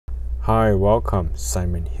Hi, welcome.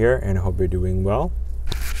 Simon here, and I hope you're doing well.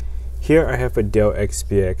 Here I have a Dell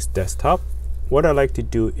XPS desktop. What I like to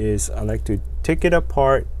do is I like to take it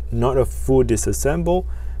apart, not a full disassemble,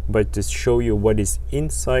 but just show you what is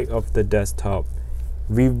inside of the desktop,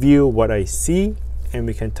 review what I see, and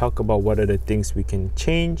we can talk about what are the things we can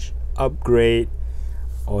change, upgrade,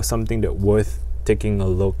 or something that worth taking a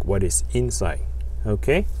look what is inside.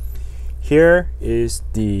 Okay. Here is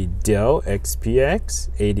the Dell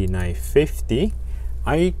XPS D30M.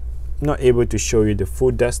 I'm not able to show you the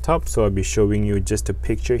full desktop, so I'll be showing you just a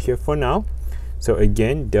picture here for now. So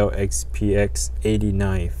again, Dell XPS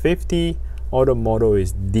D30M, order model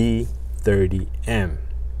is D30M.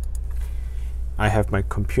 I have my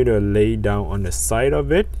computer laid down on the side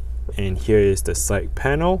of it, and here is the side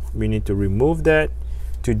panel. We need to remove that.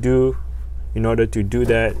 In order to do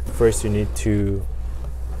that, first you need to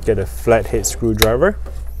get a flathead screwdriver.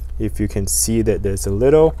 If you can see that there's a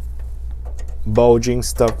little bulging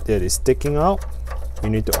stuff that is sticking out, you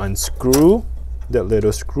need to unscrew that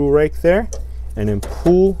little screw right there and then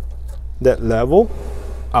pull that level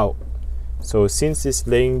out. So since it's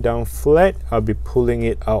laying down flat, I'll be pulling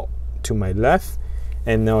it out to my left,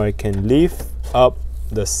 and now I can lift up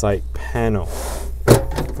the side panel.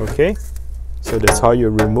 Okay, so that's how you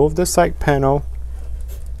remove the side panel.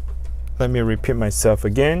 Let me repeat myself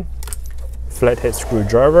again. Flathead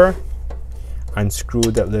screwdriver,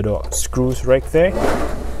 unscrew that little screws right there.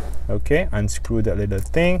 Okay, unscrew that little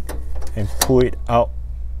thing and pull it out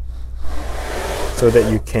so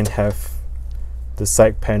that you can have the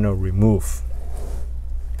side panel removed.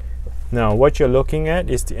 Now what you're looking at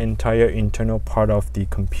is the entire internal part of the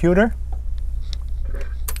computer.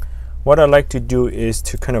 What I like to do is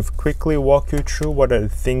to kind of quickly walk you through what are the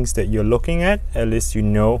things that you're looking at least you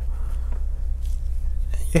know.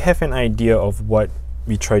 You have an idea of what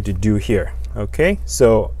we try to do here. Okay,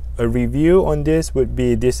 so a review on this would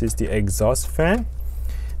be, this is the exhaust fan.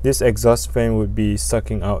 This exhaust fan would be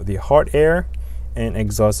sucking out the hot air and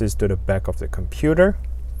exhausts to the back of the computer.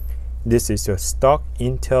 This is your stock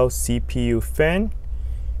Intel CPU fan.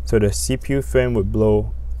 So the CPU fan would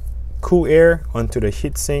blow cool air onto the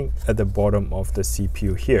heatsink at the bottom of the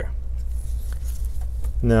CPU here.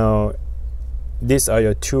 Now these are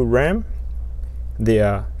your two RAM. They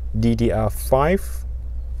are Ddr5.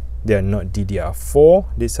 They are not Ddr4.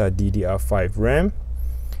 These are Ddr5 Ram.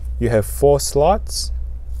 You have 4 slots.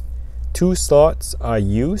 2 slots are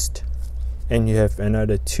used, and you have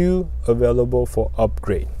another 2 available for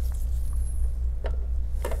upgrade.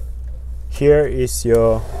 Here is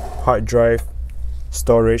your hard drive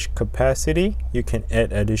storage capacity. You can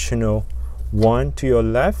add additional 1 to your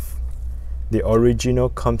left. The original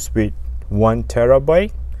comes with 1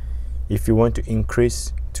 terabyte. If you want to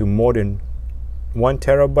increase to more than 1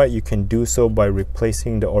 terabyte, you can do so by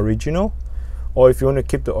replacing the original. Or if you want to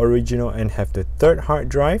keep the original and have the third hard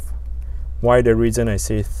drive. Why the reason I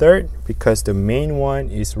say third? Because the main one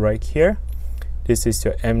is right here. This is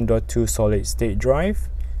your M.2 solid state drive,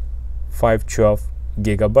 512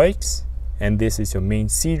 gigabytes. And this is your main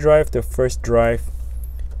C drive, the first drive,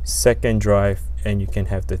 second drive, and you can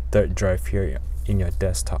have the third drive here in your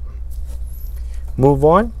desktop. Move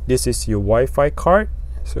on. This is your Wi-Fi card.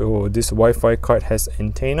 So this Wi-Fi card has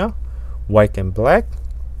antenna, white and black,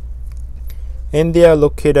 and they are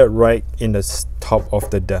located right in the top of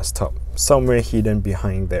the desktop, somewhere hidden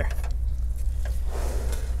behind there.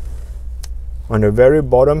 On the very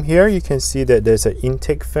bottom here, you can see that there's an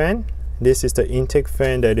intake fan. This is the intake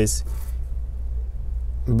fan that is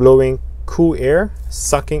blowing cool air,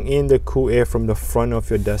 sucking in the cool air from the front of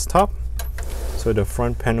your desktop. So the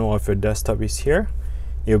front panel of your desktop is here.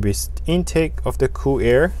 It will be intake of the cool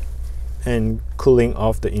air and cooling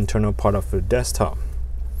off the internal part of your desktop.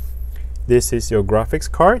 This is your graphics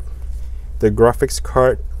card. The graphics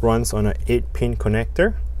card runs on an 8-pin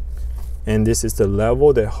connector, and this is the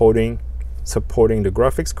level that supporting the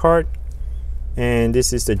graphics card. And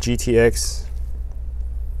this is the GTX.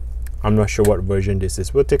 I'm not sure what version this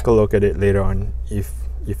is. We'll take a look at it later on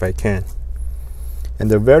if I can. And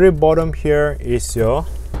the very bottom here is your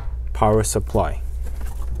power supply.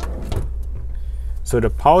 So the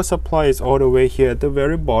power supply is all the way here at the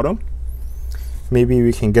very bottom. Maybe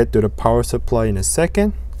we can get to the power supply in a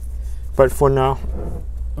second, but for now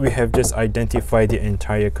we have just identified the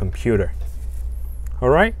entire computer. All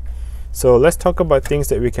right, so let's talk about things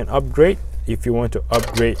that we can upgrade. If you want to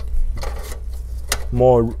upgrade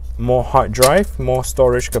more hard drive, more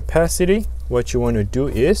storage capacity, what you want to do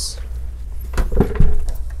is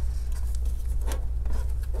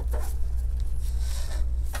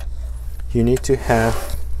you need to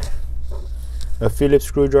have a Phillips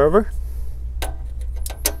screwdriver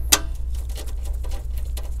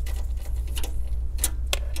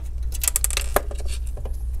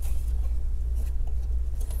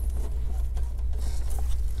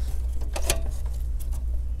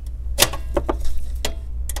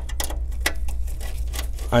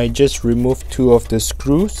I just removed 2 of the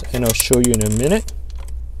screws, and I'll show you in a minute.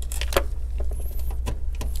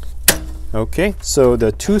 Okay, so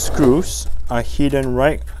the 2 screws are hidden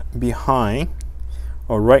right behind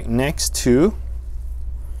or right next to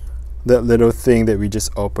that little thing that we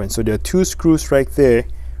just opened. So there are 2 screws right there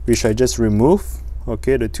which I just removed.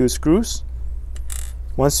 Okay, the 2 screws.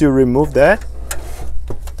 Once you remove that,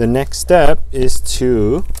 the next step is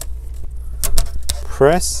to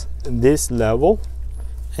press this level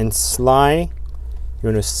and slide.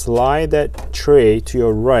 You're going to slide that tray to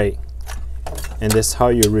your right, and that's how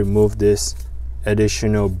you remove this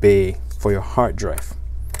additional bay for your hard drive.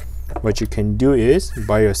 What you can do is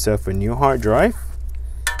buy yourself a new hard drive,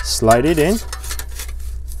 slide it in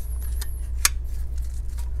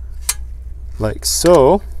like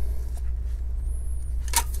so.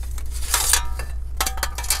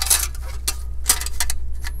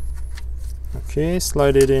 Okay,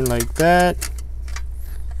 slide it in like that.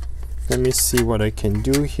 Let me see what I can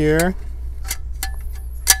do here.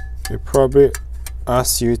 It probably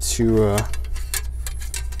asks you to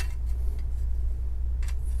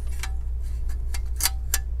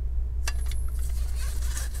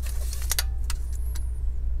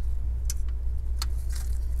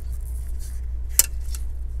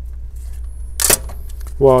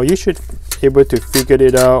well, you should be able to figure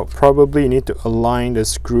it out. Probably you need to align the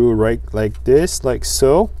screw right like this, like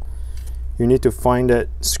so. You need to find that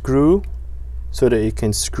screw so that you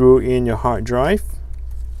can screw in your hard drive,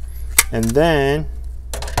 and then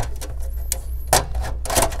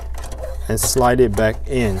slide it back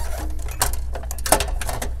in.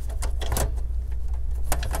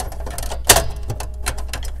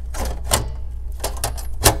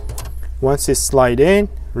 Once it slide in,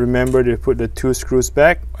 remember to put the 2 screws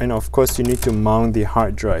back, and of course you need to mount the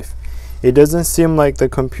hard drive. It doesn't seem like the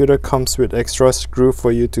computer comes with extra screw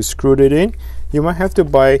for you to screw it in. You might have to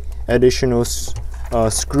buy additional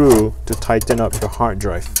screw to tighten up your hard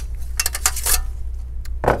drive.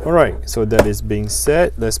 Alright, so that is being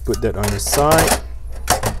set. Let's put that on the side,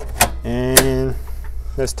 and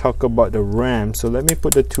let's talk about the RAM. So let me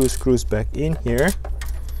put the 2 screws back in here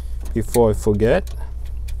before I forget.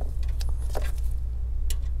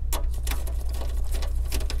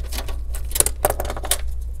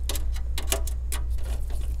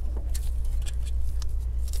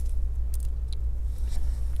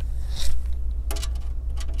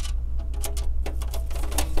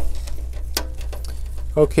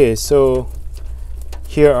 Okay, so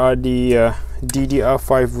here are the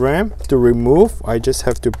Ddr5 RAM to remove. I just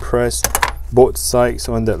have to press both sides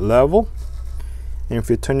on that level, and if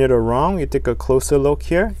you turn it around, you take a closer look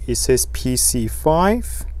here. It says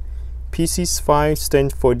PC5. PC5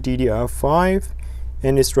 stands for Ddr5,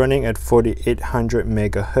 and it's running at 4800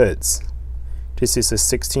 megahertz. This is a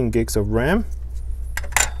 16 gigs of RAM.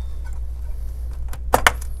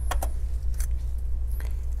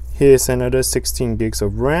 Here's another 16 gigs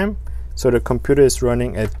of RAM. So the computer is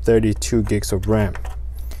running at 32 gigs of RAM.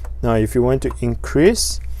 Now if you want to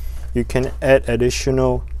increase, you can add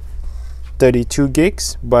additional 32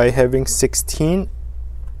 gigs by having 16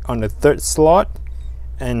 on the 3rd slot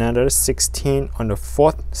and another 16 on the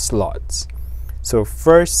 4th slots. So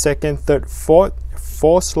 1st, 2nd, 3rd, 4th,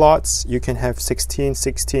 4 slots, you can have 16,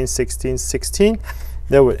 16, 16, 16.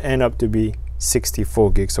 That would end up to be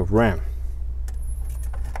 64 gigs of RAM.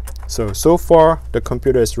 So far the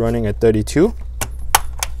computer is running at 32,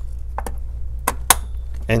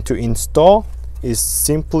 and to install is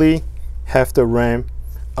simply have the RAM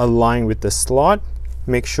align with the slot.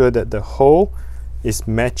 Make sure that the hole is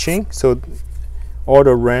matching. So all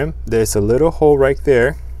the RAM, there's a little hole right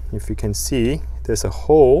there. If you can see, there's a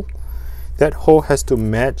hole. That hole has to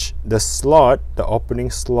match the slot, the opening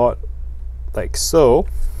slot, like so.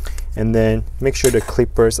 And then make sure the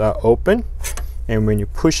clippers are open. And when you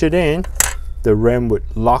push it in, the RAM would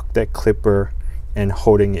lock that clipper and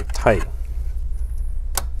holding it tight.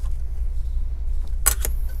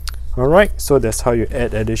 Alright, so that's how you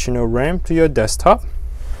add additional RAM to your desktop.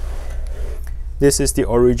 This is the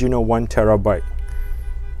original 1 terabyte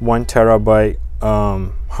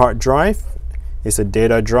hard drive. It's a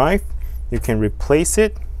data drive. You can replace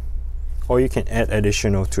it, or you can add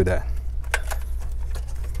additional to that.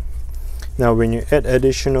 Now when you add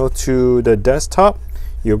additional to the desktop,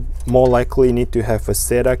 you more likely need to have a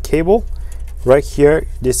SATA cable. Right here,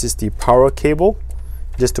 this is the power cable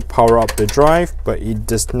just to power up the drive, but it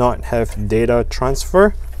does not have data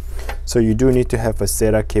transfer. So you do need to have a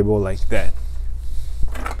SATA cable like that.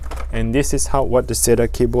 And this is what the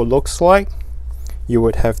SATA cable looks like. You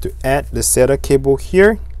would have to add the SATA cable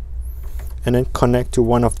here and then connect to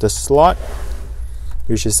one of the slot,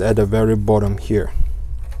 which is at the very bottom here.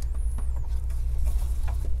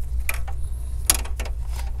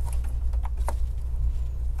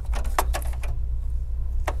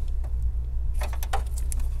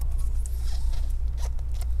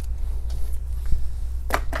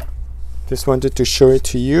 Just wanted to show it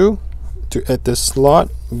to you, to add the slot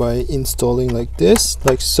by installing like this,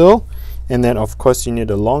 like so. And then of course you need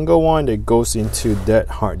a longer one that goes into that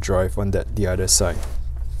hard drive on the other side.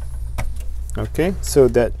 Okay, so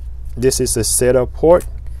that this is a setup port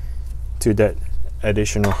to that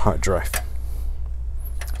additional hard drive.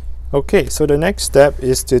 Okay, so the next step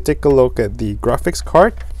is to take a look at the graphics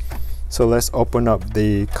card. So let's open up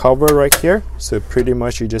the cover right here. So pretty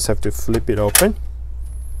much you just have to flip it open.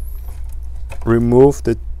 Remove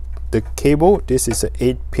the cable. This is an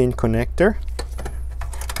 8-pin connector.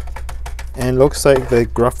 And looks like the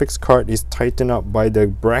graphics card is tightened up by the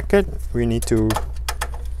bracket. We need to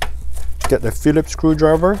get the Phillips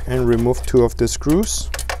screwdriver and remove 2 of the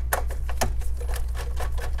screws.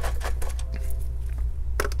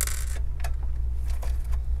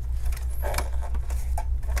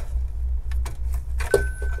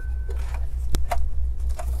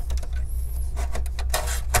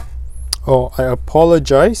 Oh, I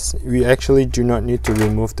apologize. We actually do not need to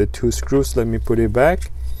remove the 2 screws. Let me put it back.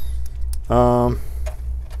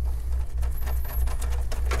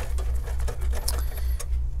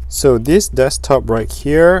 So this desktop right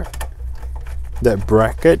here, that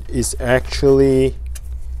bracket is actually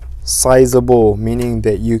sizable, meaning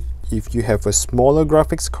that if you have a smaller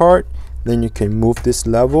graphics card, then you can move this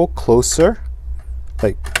level closer,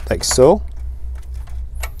 like so.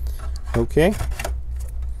 Okay.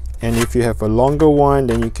 And if you have a longer one,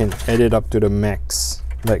 then you can add it up to the max,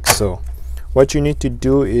 like so. What you need to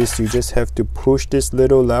do is you just have to push this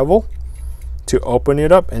little level to open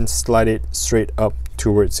it up and slide it straight up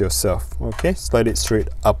towards yourself. Okay, slide it straight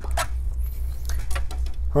up.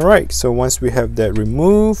 Alright, so once we have that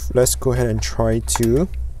removed, let's go ahead and try to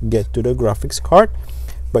get to the graphics card.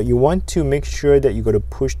 But you want to make sure that you got to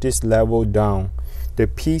push this level down. The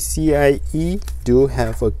PCIe do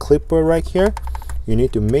have a clipper right here. You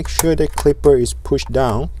need to make sure the clipper is pushed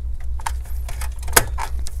down.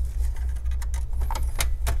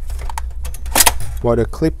 While the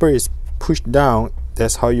clipper is pushed down,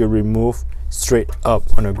 that's how you remove straight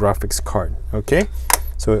up on a graphics card. Okay,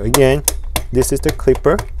 so again, this is the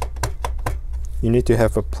clipper. You need to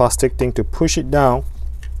have a plastic thing to push it down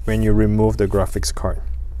when you remove the graphics card.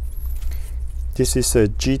 This is a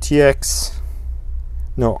RTX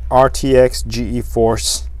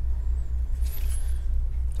GeForce.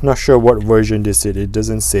 Not sure what version this is, it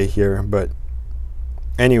doesn't say here, but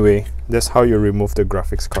anyway, that's how you remove the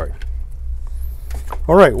graphics card.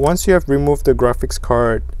 Alright, once you have removed the graphics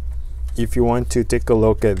card, if you want to take a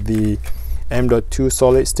look at the M.2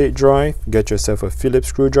 solid state drive, get yourself a Phillips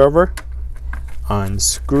screwdriver,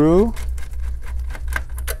 unscrew,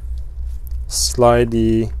 slide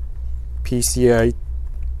the PCIe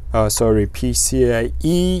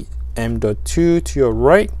M.2 to your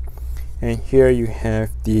right, and here you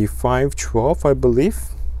have the 512, I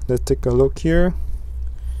believe. Let's take a look here.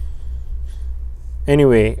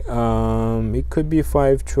 Anyway, it could be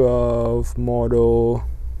 512 model.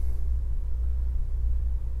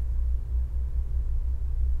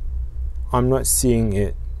 I'm not seeing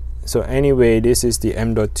it. So anyway, this is the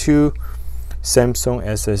M.2 Samsung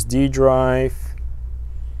SSD drive.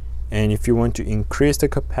 And if you want to increase the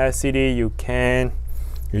capacity, you can.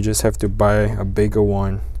 You just have to buy a bigger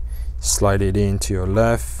one. Slide it into your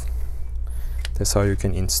left. That's how you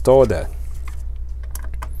can install that.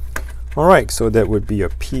 Alright, so that would be a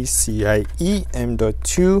PCIe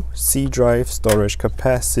M.2 C drive storage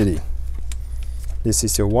capacity. This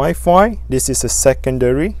is your Wi-Fi. This is a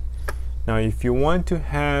secondary. Now if you want to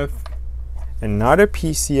have another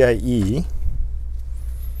PCIe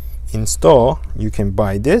install, you can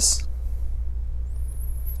buy this,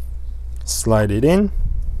 slide it in,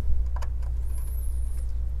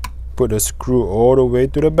 put a screw all the way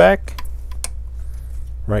to the back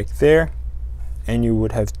right there, and you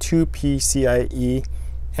would have 2 PCIe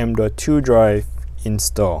M.2 drive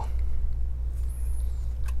install.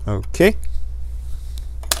 Okay,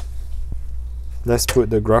 let's put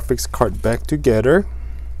the graphics card back together.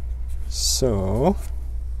 So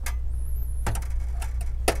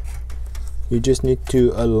you just need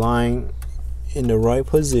to align in the right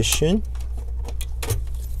position,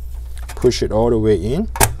 push it all the way in,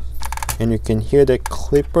 and you can hear the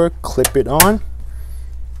clipper clip it on.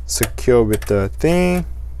 Secure with the thing.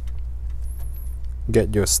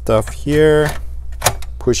 Get your stuff here,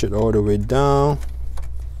 push it all the way down,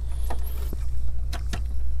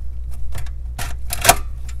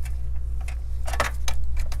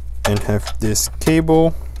 and have this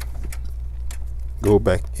cable go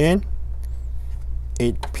back in.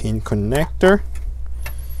 8-pin connector.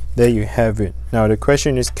 There you have it. Now the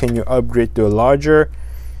question is, can you upgrade to a larger?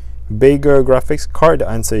 bigger graphics card? The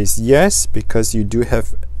answer is yes, because you do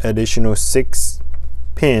have additional 6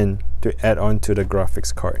 pin to add on to the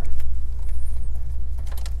graphics card.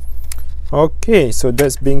 Okay, so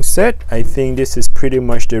that's being said, I think this is pretty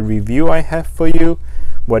much the review I have for you,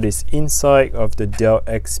 what is inside of the Dell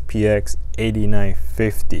XPS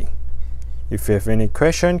 8950. If you have any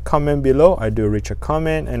question, comment below. I do reach a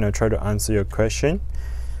comment and I'll try to answer your question.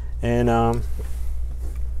 And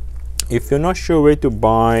if you're not sure where to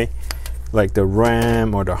buy like the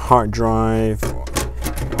RAM or the hard drive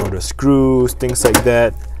or the screws, things like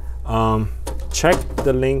that, check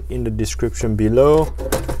the link in the description below.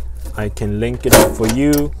 I can link it up for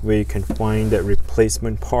you where you can find that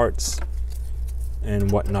replacement parts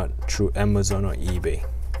and whatnot through Amazon or eBay.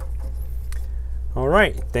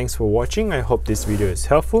 Alright, thanks for watching. I hope this video is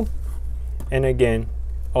helpful. And again,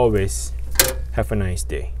 always have a nice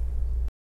day.